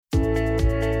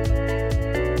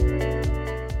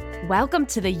Welcome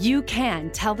to the You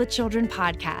Can Tell the Children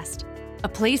podcast, a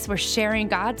place where sharing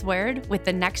God's word with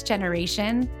the next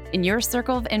generation in your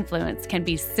circle of influence can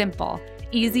be simple,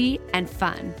 easy, and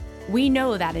fun. We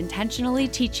know that intentionally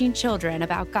teaching children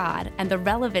about God and the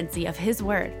relevancy of His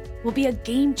word will be a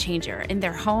game changer in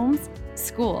their homes,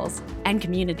 schools, and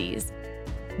communities.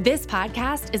 This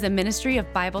podcast is a ministry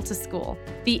of Bible to School,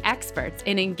 the experts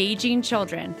in engaging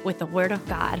children with the Word of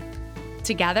God.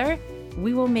 Together,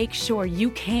 we will make sure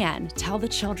you can tell the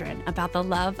children about the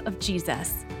love of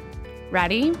Jesus.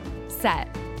 Ready, set,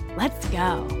 let's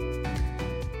go.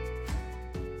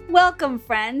 Welcome,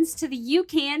 friends, to the You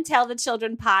Can Tell the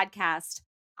Children podcast.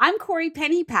 I'm Corey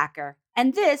Pennypacker,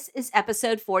 and this is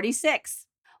episode 46.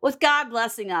 With God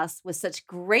blessing us with such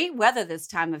great weather this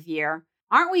time of year,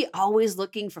 aren't we always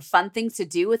looking for fun things to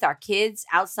do with our kids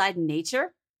outside in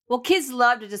nature? Well, kids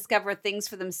love to discover things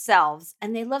for themselves,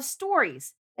 and they love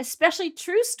stories, especially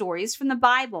true stories from the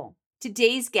Bible.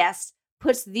 Today's guest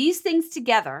puts these things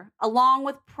together along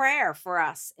with prayer for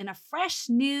us in a fresh,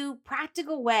 new,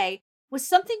 practical way with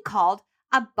something called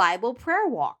a Bible prayer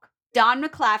walk. Don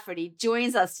MacLafferty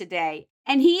joins us today,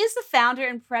 and he is the founder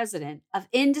and president of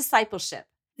In Discipleship.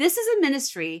 This is a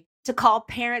ministry to call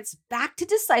parents back to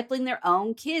discipling their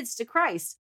own kids to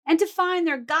Christ and to find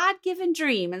their God-given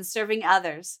dream in serving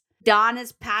others. Don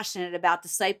is passionate about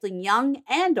discipling young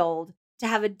and old to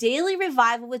have a daily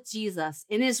revival with Jesus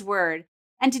in His Word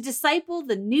and to disciple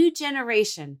the new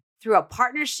generation through a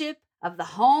partnership of the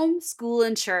home, school,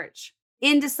 and church.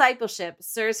 In Discipleship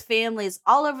serves families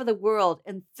all over the world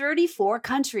in 34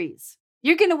 countries.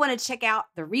 You're going to want to check out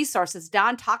the resources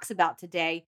Don talks about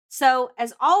today. So,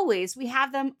 as always, we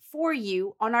have them for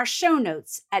you on our show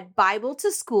notes at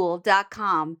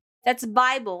BibleToSchool.com. That's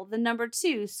Bible, the number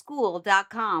 2,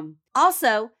 school.com.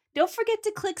 Also, don't forget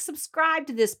to click subscribe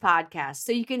to this podcast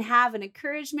so you can have an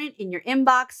encouragement in your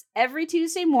inbox every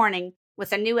Tuesday morning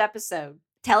with a new episode.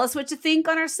 Tell us what you think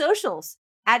on our socials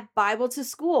at Bible to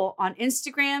School on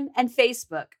Instagram and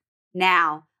Facebook.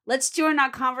 Now, let's join our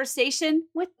conversation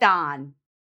with Don.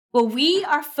 Well, we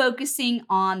are focusing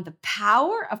on the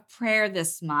power of prayer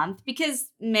this month because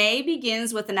May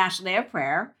begins with the National Day of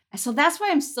Prayer. So that's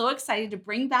why I'm so excited to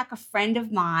bring back a friend of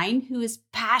mine who is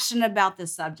passionate about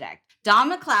this subject.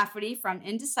 Don MacLafferty from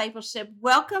In Discipleship.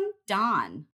 Welcome,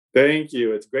 Don. Thank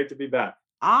you. It's great to be back.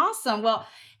 Awesome. Well,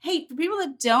 hey, for people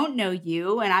that don't know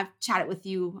you, and I've chatted with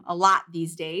you a lot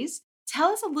these days, tell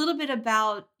us a little bit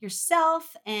about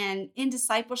yourself and In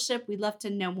Discipleship. We'd love to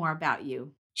know more about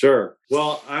you. Sure.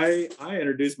 Well, I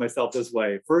introduce myself this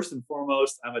way. First and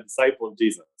foremost, I'm a disciple of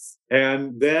Jesus.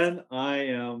 And then I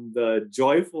am the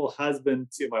joyful husband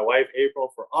to my wife,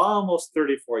 April, for almost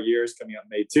 34 years, coming up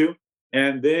May 2.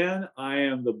 And then I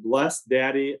am the blessed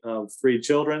daddy of 3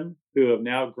 children who have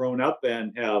now grown up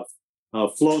and have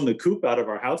flown the coop out of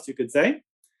our house, you could say.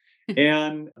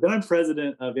 And then I'm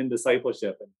president of In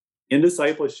Discipleship. In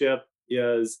Discipleship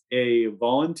is a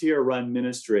volunteer-run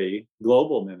ministry,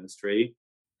 global ministry,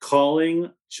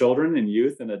 calling children and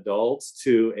youth and adults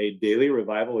to a daily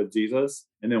revival with Jesus.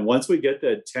 And then once we get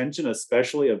the attention,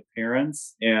 especially of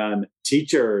parents and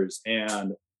teachers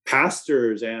and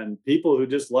pastors and people who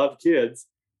just love kids,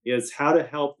 is how to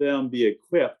help them be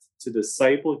equipped to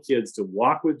disciple kids to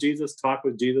walk with Jesus, talk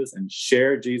with Jesus, and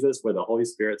share Jesus with the Holy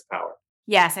Spirit's power.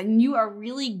 Yes, and you are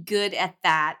really good at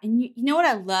that. And you know what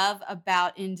I love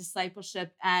about In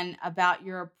Discipleship and about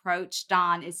your approach,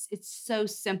 Don? It's so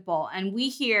simple. And we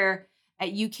here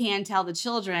at You Can Tell the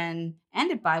Children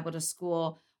and at Bible to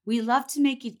School, we love to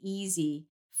make it easy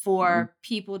for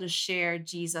people to share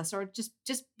Jesus or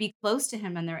just be close to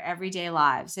Him in their everyday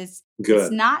lives. It's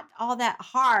not all that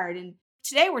hard. And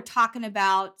today we're talking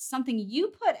about something you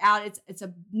put out. It's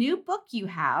a new book you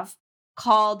have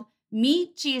called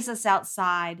Meet Jesus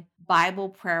Outside, Bible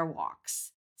Prayer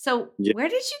Walks. So Where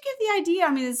did you get the idea?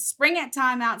 I mean, it's spring at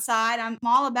time outside. I'm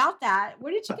all about that.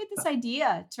 Where did you get this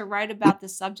idea to write about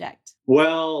this subject?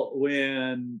 Well,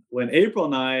 when April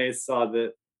and I saw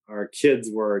that our kids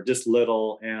were just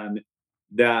little and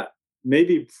that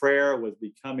maybe prayer was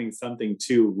becoming something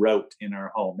too rote in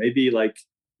our home, maybe like,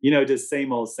 just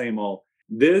same old, same old.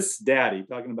 This daddy,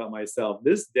 talking about myself,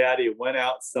 this daddy went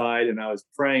outside and I was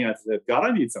praying. I said, God,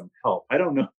 I need some help. I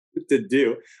don't know what to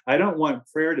do. I don't want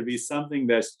prayer to be something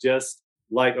that's just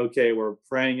like, okay, we're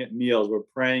praying at meals, we're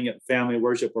praying at family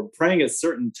worship, we're praying at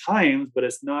certain times, but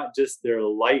it's not just their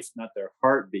life, not their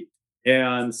heartbeat.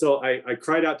 And so I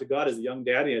cried out to God as a young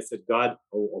daddy. I said, God,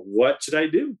 what should I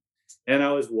do? And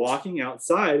I was walking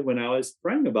outside when I was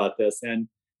praying about this. And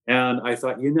I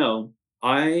thought,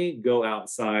 I go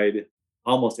outside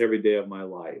almost every day of my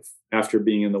life after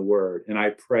being in the Word, and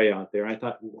I pray out there. I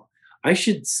thought, I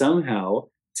should somehow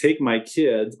take my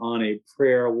kids on a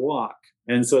prayer walk.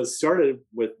 And so it started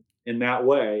with in that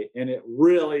way. And it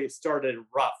really started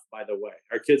rough, by the way.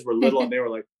 Our kids were little and they were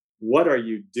like, what are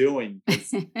you doing?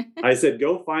 'Cause I said,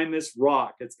 go find this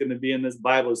rock. It's going to be in this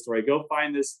Bible story. Go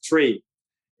find this tree.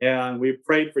 And we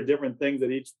prayed for different things at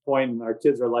each point. And our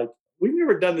kids are like, we've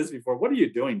never done this before. What are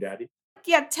you doing, Daddy?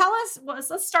 Yeah, tell us,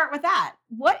 let's start with that.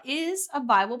 What is a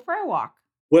Bible prayer walk?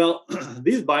 Well,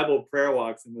 these Bible prayer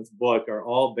walks in this book are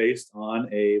all based on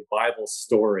a Bible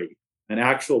story, an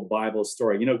actual Bible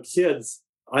story. You know, kids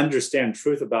understand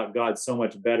truth about God so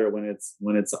much better when it's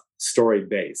story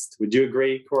based. Would you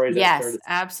agree, Corey? Is that fair Yes, to say?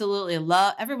 absolutely.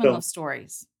 Everyone So, loves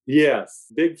stories. yes,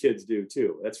 big kids do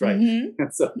too. That's right. Hmm.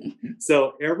 so,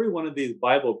 so every one of these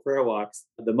Bible prayer walks,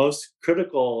 the most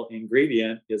critical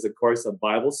ingredient is, of course, a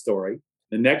Bible story.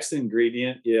 The next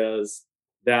ingredient is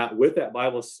that with that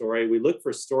Bible story, we look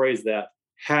for stories that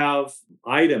have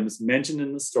items mentioned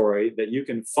in the story that you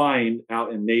can find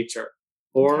out in nature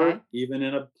Okay. or even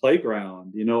in a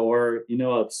playground, or,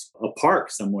 a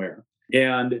park somewhere.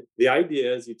 And the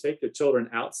idea is you take the children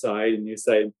outside and you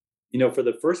say, for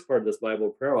the first part of this Bible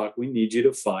prayer walk, we need you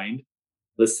to find,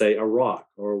 let's say, a rock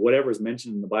or whatever is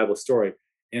mentioned in the Bible story.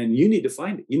 And you need to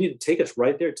find it. You need to take us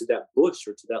right there to that bush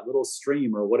or to that little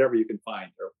stream or whatever you can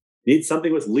find, or need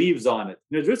something with leaves on it.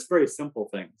 Just very simple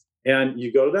things. And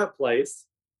you go to that place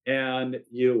and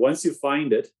once you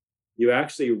find it, you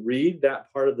actually read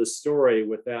that part of the story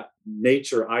with that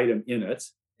nature item in it.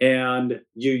 And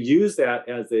you use that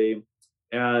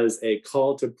as a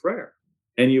call to prayer.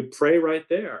 And you pray right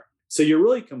there. So you're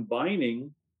really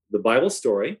combining the Bible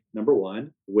story, number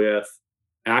one, with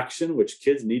action, which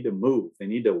kids need to move. They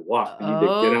need to walk. They need to get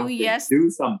Oh, out there, yes, do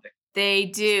something. they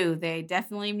do. They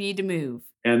definitely need to move.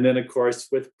 And then, of course,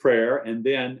 with prayer and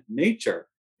then nature.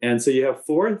 And so you have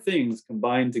four things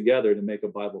combined together to make a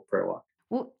Bible prayer walk.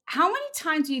 Well, how many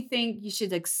times do you think you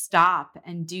should stop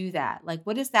and do that? Like,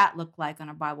 what does that look like on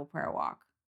a Bible prayer walk?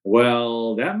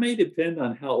 Well, that may depend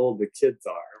on how old the kids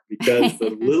are, because the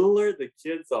littler the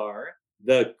kids are,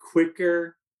 the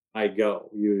quicker I go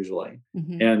usually.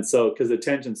 Hmm. And so, because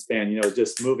attention span,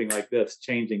 just moving like this,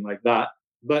 changing like that.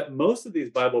 But most of these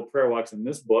Bible prayer walks in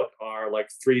this book are like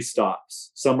 3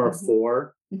 stops. Some are Hmm.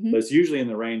 4, Hmm. but it's usually in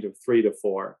the range of 3 to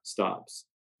 4 stops.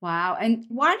 Wow. And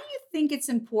why do you think it's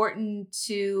important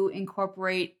to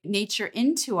incorporate nature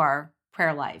into our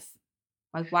prayer life?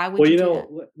 Like, why would Well, you do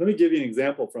that? let me give you an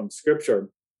example from scripture.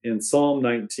 In Psalm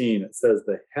 19, it says,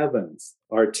 the heavens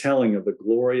are telling of the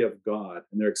glory of God,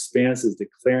 and their expanse is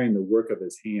declaring the work of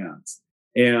his hands.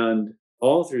 And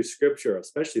all through scripture,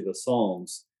 especially the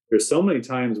Psalms, there's so many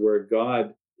times where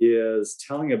God is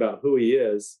telling about who he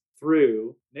is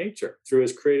through nature, through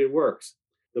his created works.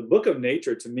 The book of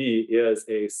nature to me is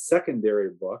a secondary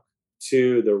book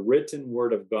to the written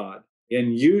word of God.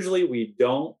 And usually we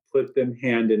don't put them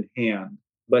hand in hand,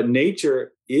 but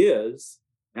nature is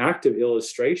active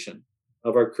illustration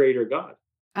of our creator God.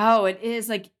 Oh, it is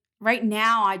like right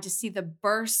now, I just see the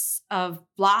bursts of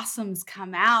blossoms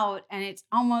come out, and it's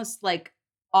almost like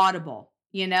audible,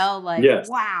 like, Yes.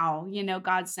 wow,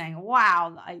 God's saying,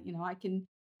 wow, I can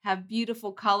have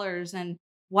beautiful colors, and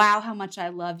wow, how much I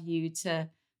love you, to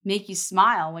make you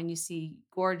smile when you see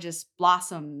gorgeous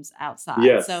blossoms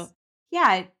outside. So, Yes.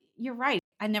 yeah, you're right.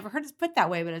 I never heard it put that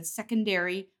way, but it's a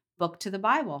secondary book to the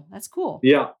Bible. That's cool.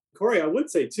 Yeah. Corey, I would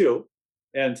say too,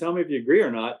 and tell me if you agree or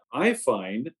not, I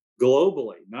find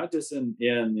globally, not just in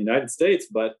the United States,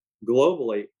 but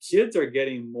globally, kids are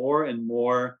getting more and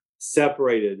more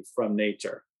separated from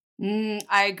nature.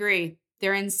 I agree.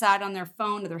 They're inside on their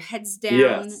phone with their heads down.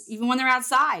 Yes. Even when they're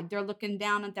outside, they're looking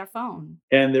down at their phone.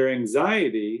 And their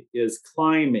anxiety is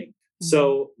climbing. Mhm.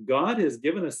 So God has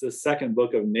given us this second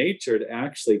book of nature to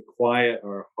actually quiet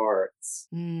our hearts.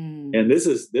 Mm. And this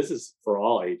is for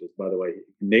all ages, by the way.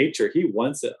 Nature, he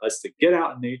wants us to get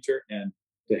out in nature and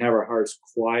to have our hearts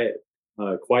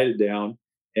quieted down.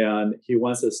 And he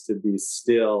wants us to be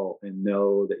still and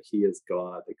know that he is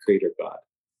God, the creator God.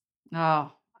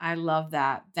 Oh, I love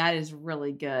that. That is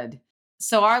really good.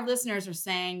 So our listeners are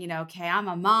saying, okay, I'm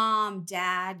a mom,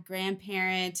 dad,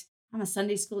 grandparent, I'm a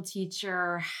Sunday school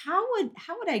teacher. How would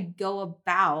I go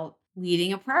about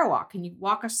leading a prayer walk? Can you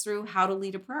walk us through how to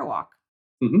lead a prayer walk?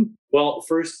 Well,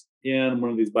 first, in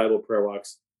one of these Bible prayer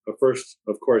walks, first,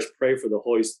 of course, pray for the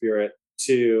Holy Spirit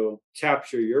to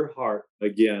capture your heart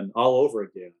again, all over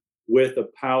again, with the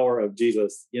power of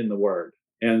Jesus in the Word.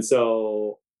 And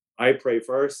so I pray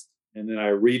first, and then I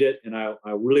read it, and I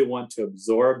really want to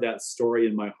absorb that story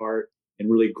in my heart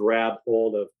and really grab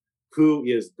hold of who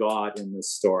is God in this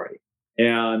story.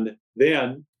 And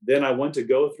then I want to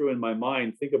go through in my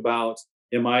mind, think about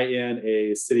Am I in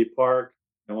a city park?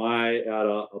 Am I at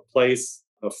a place,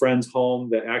 a friend's home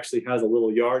that actually has a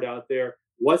little yard out there?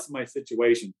 What's my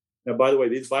situation? Now, by the way,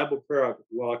 these Bible prayer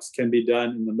walks can be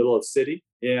done in the middle of city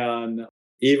and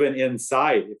even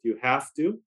inside if you have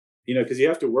to, because you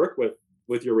have to work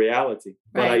with your reality.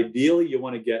 But Right. ideally, you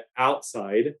want to get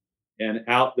outside and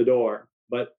out the door.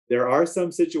 But there are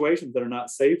some situations that are not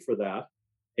safe for that.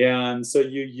 And so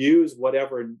you use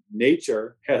whatever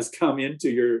nature has come into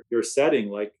your setting,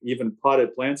 like even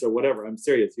potted plants or whatever. I'm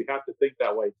serious. You have to think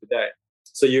that way today.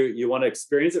 So you want to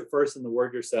experience it first in the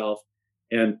Word yourself,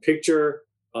 and picture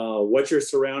what your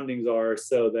surroundings are,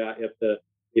 so that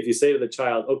if you say to the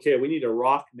child, "Okay, we need a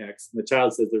rock next," and the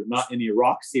child says, "There's not any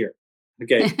rocks here."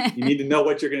 Okay, you need to know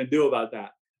what you're going to do about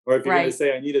that. Or if you're going to Right.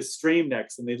 say, "I need a stream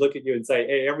next," and they look at you and say,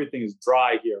 "Hey, everything is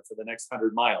dry here for the next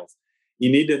 100 miles."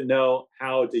 You need to know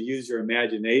how to use your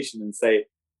imagination and say,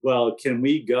 well, can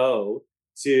we go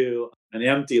to an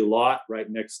empty lot right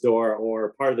next door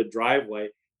or part of the driveway?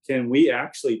 Can we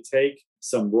actually take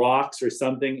some rocks or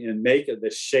something and make it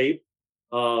the shape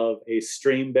of a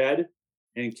stream bed?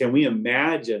 And can we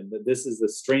imagine that this is the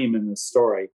stream in the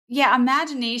story? Yeah,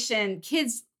 imagination,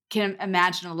 kids can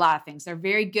imagine a lot of things. They're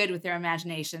very good with their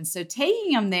imagination. So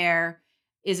taking them there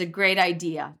is a great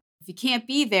idea. If you can't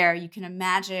be there, you can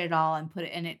imagine it all and put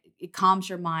it in it. It calms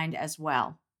your mind as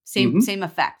well. Same Mm-hmm. same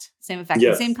effect, and same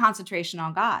Yes. concentration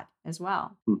on God as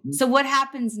well. Mm-hmm. So what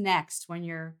happens next when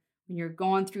you're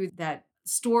going through that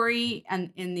story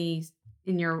and in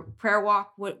your prayer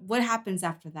walk? What happens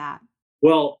after that?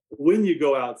 Well, when you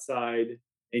go outside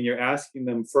and you're asking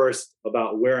them first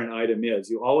about where an item is,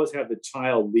 you always have the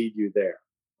child lead you there.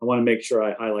 I want to make sure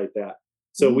I highlight that.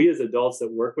 So Mhm. we as adults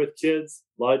that work with kids,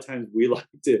 a lot of times we like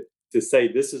to say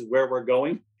this is where we're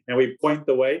going and we point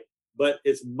the way. But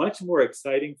it's much more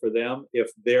exciting for them if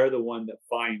they're the one that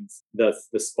finds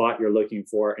the spot you're looking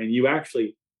for and you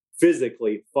actually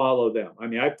physically follow them. I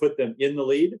mean, I put them in the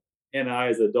lead and I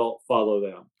as an adult follow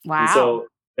them. And Wow. so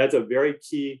that's a very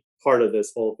key part of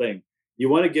this whole thing. You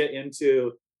want to get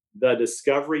into the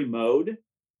discovery mode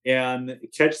and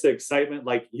catch the excitement,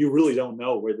 like you really don't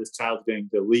know where this child's going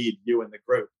to lead you in the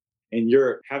group. And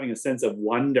you're having a sense of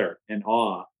wonder and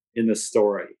awe in the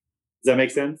story. Does that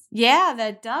make sense? Yeah,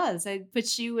 that does. It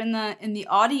puts you in the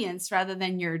audience rather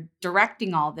than you're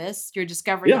directing all this. You're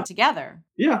discovering Yeah. it together.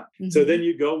 Yeah. So Mhm. then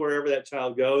you go wherever that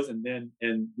child goes, and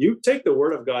you take the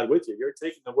word of God with you. You're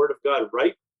taking the word of God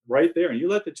right there, and you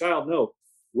let the child know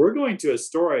we're going to a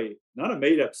story, not a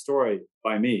made up story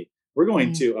by me. We're going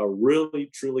Mhm. to a really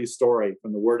truly story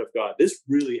from the word of God. This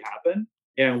really happened,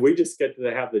 and we just get to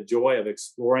have the joy of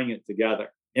exploring it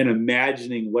together and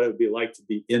imagining what it would be like to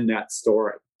be in that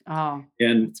story. Oh,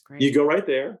 And that's you great. go right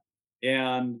there,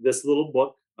 and this little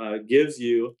book gives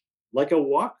you like a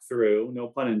walkthrough, no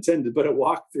pun intended, but a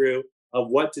walkthrough of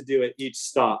what to do at each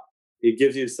stop. It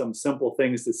gives you some simple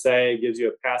things to say, it gives you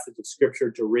a passage of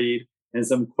scripture to read, and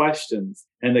some questions.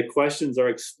 And the questions are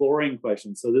exploring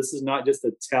questions. So this is not just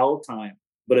a tell time,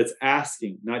 but it's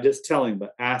asking, not just telling,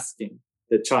 but asking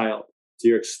the child. So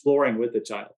you're exploring with the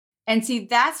child. And see,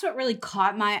 that's what really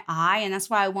caught my eye. And that's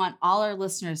why I want all our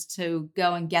listeners to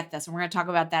go and get this. And we're going to talk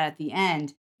about that at the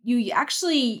end. You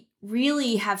actually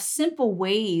really have simple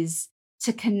ways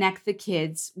to connect the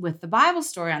kids with the Bible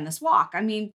story on this walk. I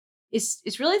mean,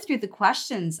 it's really through the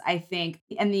questions, I think,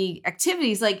 and the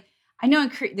activities. Like I know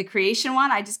in the creation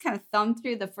one, I just kind of thumbed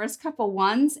through the first couple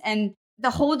ones and the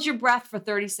hold your breath for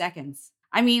 30 seconds.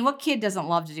 I mean, what kid doesn't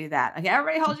love to do that? Okay,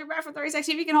 everybody hold your breath for 30 seconds.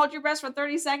 See if you can hold your breath for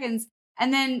 30 seconds.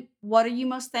 And then what are you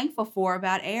most thankful for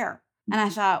about air? And I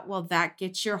thought, well, that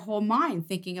gets your whole mind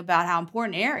thinking about how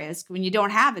important air is. When you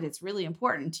don't have it, it's really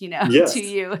important, to Yes.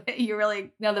 you. You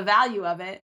really know the value of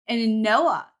it. And in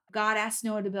Noah, God asked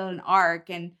Noah to build an ark.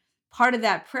 And part of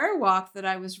that prayer walk that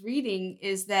I was reading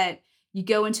is that you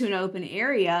go into an open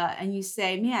area and you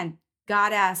say, man,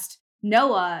 God asked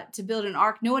Noah to build an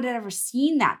ark. No one had ever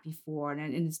seen that before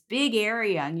in this big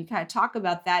area. And you kind of talk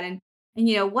about that. And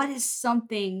what is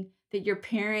something that your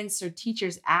parents or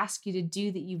teachers ask you to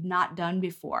do that you've not done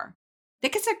before?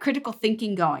 That gets that critical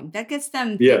thinking going. That gets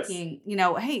them Yes. thinking,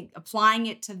 hey, applying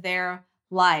it to their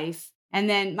life. And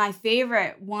then my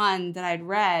favorite one that I'd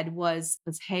read was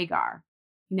Hagar,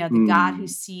 the God who Mm.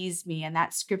 sees me. And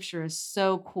that scripture is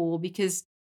so cool because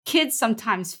kids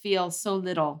sometimes feel so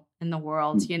little in the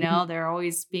world, Mhm. they're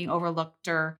always being overlooked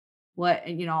or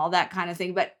all that kind of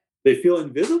thing. But They feel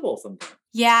invisible sometimes.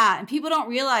 yeah, and people don't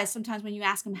realize sometimes when you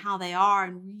ask them how they are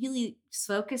and really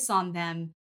focus on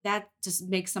them, that just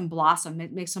makes them blossom.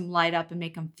 It makes them light up and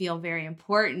make them feel very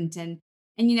important. And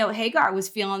Hagar was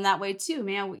feeling that way too,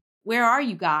 man. Where are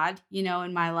you, God?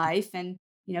 In my life, and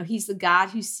He's the God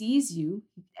who sees you.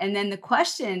 And then the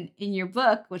question in your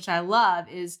book, which I love,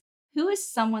 is who is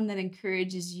someone that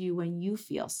encourages you when you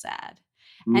feel sad?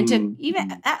 And to even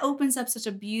Mm-hmm. that opens up such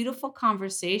a beautiful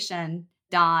conversation,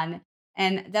 Don.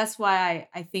 And that's why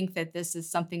I think that this is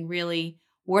something really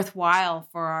worthwhile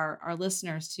for our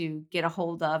listeners to get a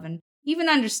hold of and even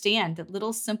understand that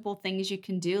little simple things you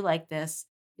can do like this.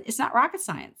 It's not rocket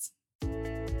science.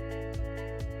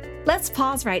 Let's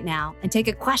pause right now and take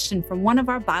a question from one of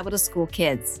our Bible to School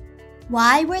kids.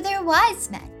 Why were there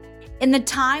wise men? In the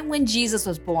time when Jesus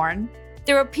was born,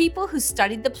 there were people who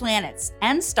studied the planets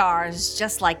and stars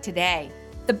just like today.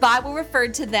 The Bible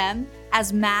referred to them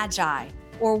as magi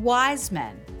or wise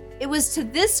men. It was to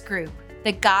this group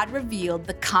that God revealed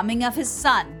the coming of his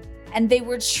son, and they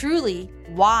were truly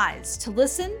wise to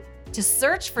listen, to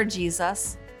search for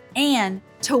Jesus, and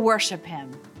to worship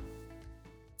him.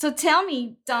 So tell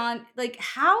me, Don,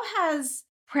 how has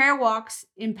prayer walks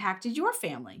impacted your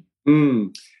family?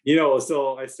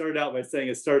 So I started out by saying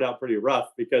it started out pretty rough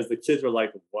because the kids were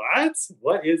like, what?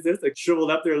 What is this? They shriveled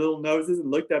up their little noses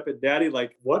and looked up at Daddy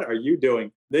like, what are you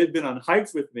doing? They'd been on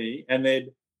hikes with me and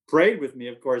they'd prayed with me,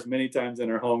 of course, many times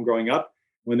in our home growing up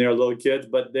when they were little kids,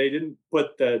 but they didn't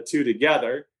put the two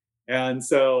together. And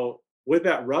so with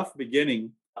that rough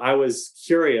beginning, I was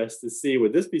curious to see,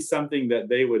 would this be something that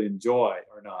they would enjoy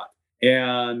or not?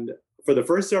 And for the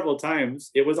first several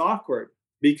times, it was awkward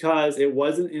because it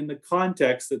wasn't in the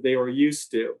context that they were used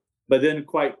to. But then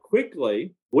quite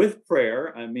quickly with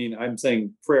prayer, I'm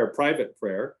saying prayer, private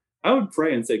prayer, I would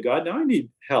pray and say, God, now I need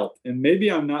help. And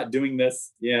maybe I'm not doing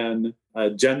this in a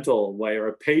gentle way or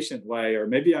a patient way, or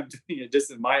maybe I'm doing it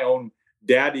just in my own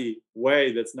daddy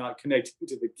way that's not connecting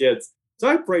to the kids. So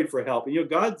I prayed for help. And,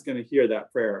 God's going to hear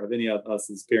that prayer of any of us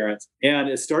as parents. And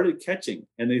it started catching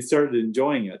and they started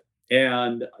enjoying it.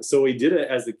 And so we did it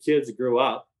as the kids grew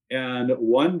up. And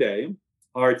one day,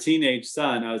 our teenage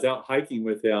son, I was out hiking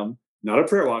with him, not a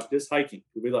prayer walk, just hiking.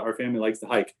 Our family likes to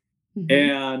hike. Mm-hmm.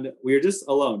 And we were just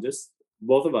alone, just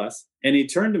both of us. And he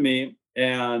turned to me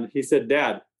and he said,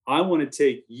 Dad, I want to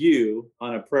take you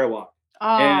on a prayer walk.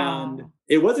 Oh. And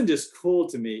it wasn't just cool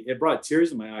to me. It brought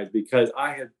tears in my eyes because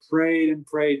I had prayed and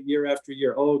prayed year after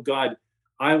year. Oh, God,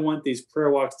 I want these prayer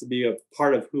walks to be a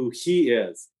part of who he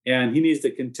is. And he needs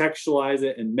to contextualize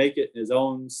it and make it his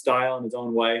own style and his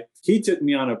own way. He took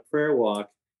me on a prayer walk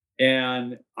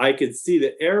and I could see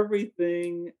that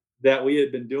everything that we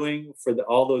had been doing for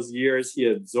all those years, he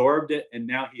absorbed it. And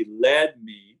now he led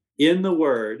me in the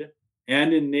word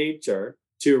and in nature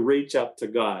to reach up to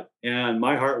God. And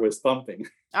my heart was thumping.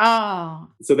 Oh.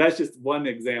 So that's just one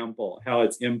example how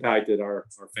it's impacted our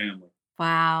family.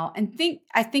 Wow. And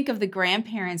I think of the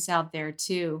grandparents out there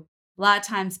too. A lot of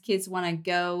times kids want to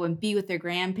go and be with their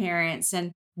grandparents.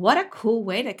 And what a cool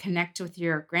way to connect with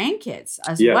your grandkids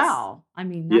as Yes. well.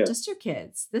 Not Yes. just your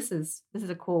kids. This is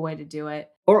a cool way to do it.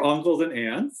 Or uncles and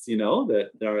aunts, that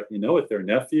are, with their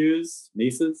nephews,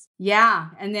 nieces. Yeah.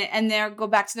 And they'll go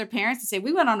back to their parents and say,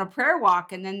 we went on a prayer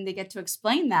walk, and then they get to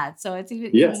explain that. So it's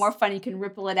even more fun. You can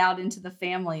ripple it out into the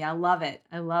family. I love it.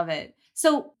 I love it.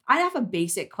 So I have a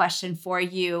basic question for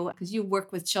you because you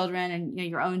work with children and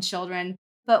your own children.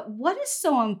 But what is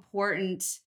so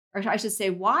important, or I should say,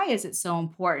 why is it so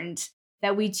important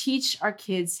that we teach our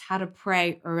kids how to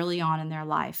pray early on in their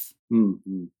life?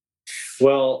 Mm-hmm.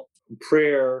 Well,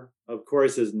 prayer, of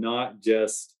course, is not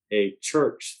just a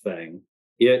church thing.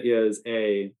 It is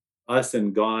a us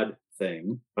and God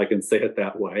thing, if I can say it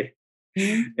that way.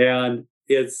 Mm-hmm. And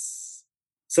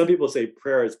some people say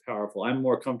prayer is powerful. I'm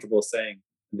more comfortable saying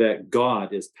that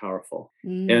God is powerful.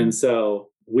 Mm-hmm. And so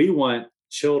we want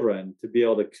children to be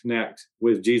able to connect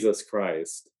with Jesus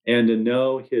Christ and to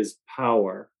know his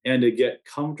power and to get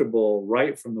comfortable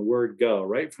right from the word go,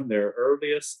 right from their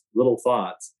earliest little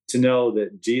thoughts, to know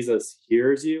that Jesus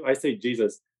hears you. I say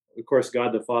Jesus, of course,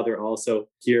 God the Father also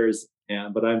hears.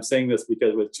 But I'm saying this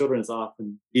because with children, it's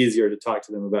often easier to talk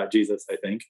to them about Jesus, I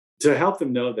think, to help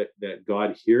them know that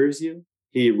God hears you.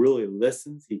 He really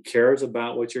listens. He cares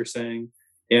about what you're saying.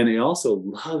 And he also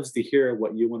loves to hear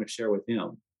what you want to share with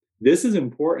him. This is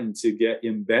important to get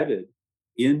embedded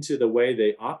into the way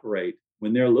they operate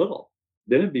when they're little.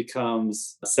 Then it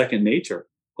becomes second nature.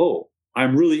 Oh,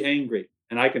 I'm really angry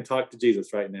and I can talk to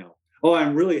Jesus right now. Oh,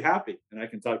 I'm really happy and I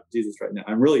can talk to Jesus right now.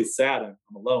 I'm really sad.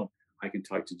 I'm alone. I can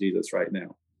talk to Jesus right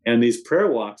now. And these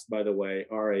prayer walks, by the way,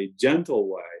 are a gentle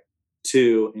way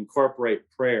to incorporate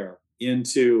prayer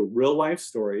into real life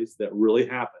stories that really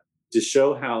happen, to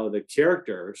show how the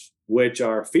characters, which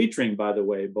are featuring, by the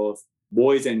way, both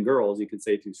boys and girls, you could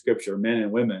say through scripture, men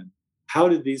and women, how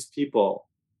did these people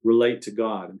relate to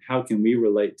God, and how can we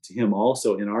relate to him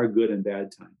also in our good and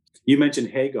bad times. You mentioned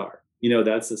Hagar.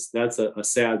 That's a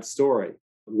sad story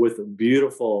with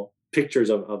beautiful pictures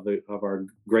of our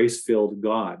grace-filled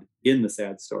God in the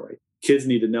sad story. Kids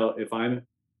need to know, if I'm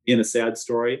in a sad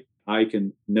story, I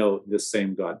can know this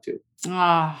same God too.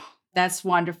 Oh, that's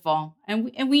wonderful.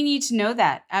 And we need to know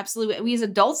that. Absolutely. We as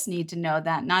adults need to know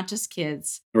that, not just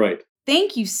kids. Right.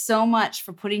 Thank you so much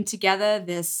for putting together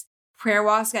this prayer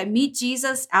walks. Meet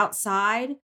Jesus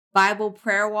Outside Bible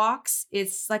prayer walks.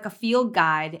 It's like a field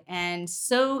guide and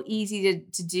so easy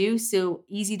to do, so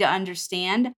easy to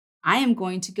understand. I am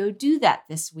going to go do that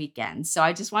this weekend. So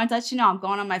I just wanted to let you know I'm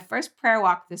going on my first prayer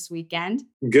walk this weekend.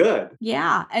 Good.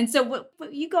 Yeah. And so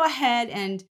you go ahead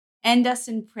and end us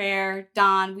in prayer.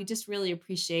 Don, we just really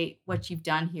appreciate what you've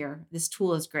done here. This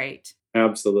tool is great.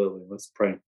 Absolutely. Let's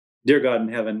pray. Dear God in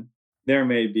heaven, there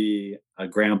may be a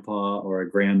grandpa or a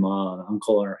grandma, an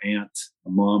uncle or aunt,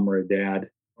 a mom or a dad,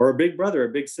 or a big brother, a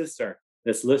big sister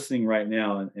that's listening right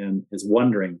now and is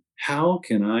wondering, how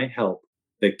can I help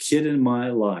the kid in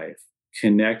my life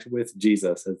connect with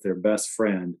Jesus as their best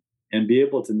friend and be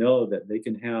able to know that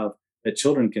that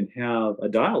children can have a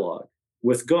dialogue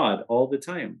with God all the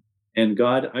time? And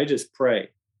God, I just pray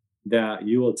that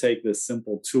you will take this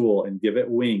simple tool and give it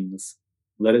wings.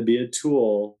 Let it be a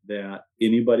tool that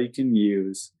anybody can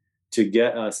use to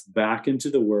get us back into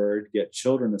the Word, get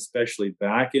children especially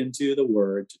back into the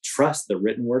Word, to trust the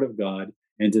written Word of God,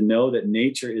 and to know that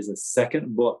nature is a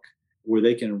second book where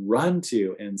they can run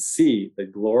to and see the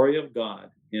glory of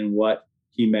God in what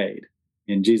He made.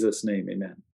 In Jesus' name,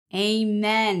 amen.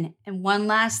 Amen. And one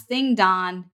last thing,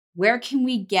 Don, where can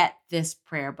we get this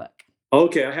prayer book?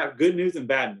 Okay, I have good news and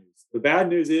bad news. The bad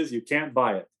news is you can't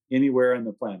buy it anywhere on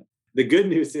the planet. The good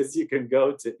news is you can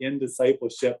go to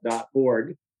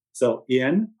indiscipleship.org. So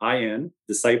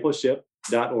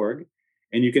discipleship.org,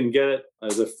 and you can get it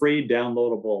as a free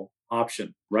downloadable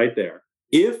option right there.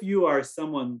 If you are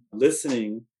someone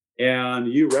listening and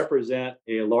you represent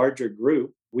a larger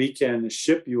group, we can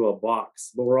ship you a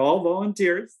box, but we're all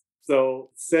volunteers.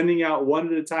 So sending out one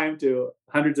at a time to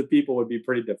hundreds of people would be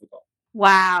pretty difficult.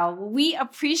 Wow. We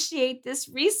appreciate this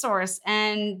resource,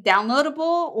 and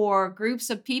downloadable or groups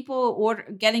of people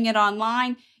getting it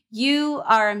online. You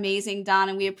are amazing, Don,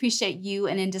 and we appreciate you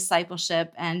and In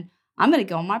Discipleship. And I'm going to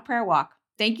go on my prayer walk.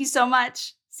 Thank you so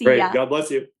much. See Great. ya. God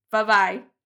bless you. Bye-bye.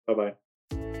 Bye-bye.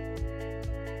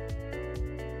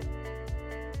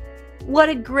 What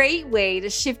a great way to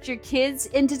shift your kids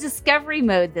into discovery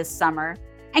mode this summer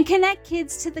and connect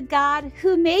kids to the God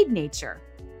who made nature.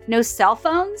 No cell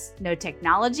phones, no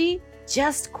technology,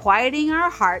 just quieting our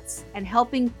hearts and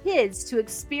helping kids to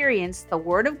experience the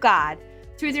Word of God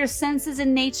through their senses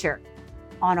in nature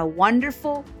on a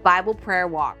wonderful Bible prayer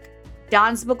walk.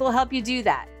 Don's book will help you do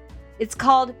that. It's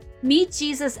called Meet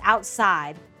Jesus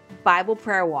Outside Bible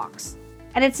Prayer Walks,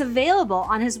 and it's available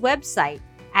on his website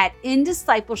at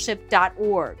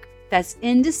indiscipleship.org. That's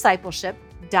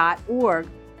indiscipleship.org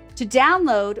to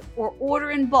download or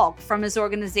order in bulk from his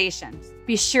organization.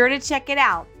 Be sure to check it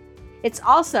out. It's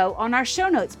also on our show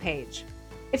notes page.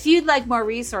 If you'd like more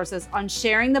resources on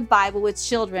sharing the Bible with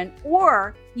children,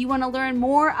 or you want to learn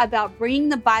more about bringing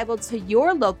the Bible to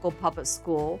your local public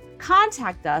school,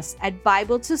 contact us at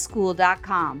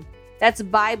BibleToSchool.com. That's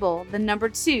Bible,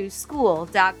 2,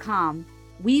 school.com.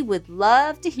 We would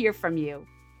love to hear from you.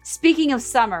 Speaking of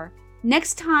summer,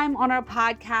 next time on our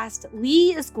podcast,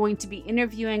 Lee is going to be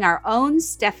interviewing our own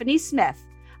Stephanie Smith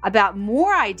about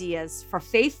more ideas for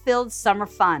faith-filled summer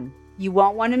fun. You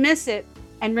won't want to miss it.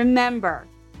 And remember,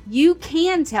 you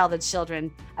can tell the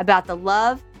children about the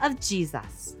love of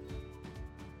Jesus.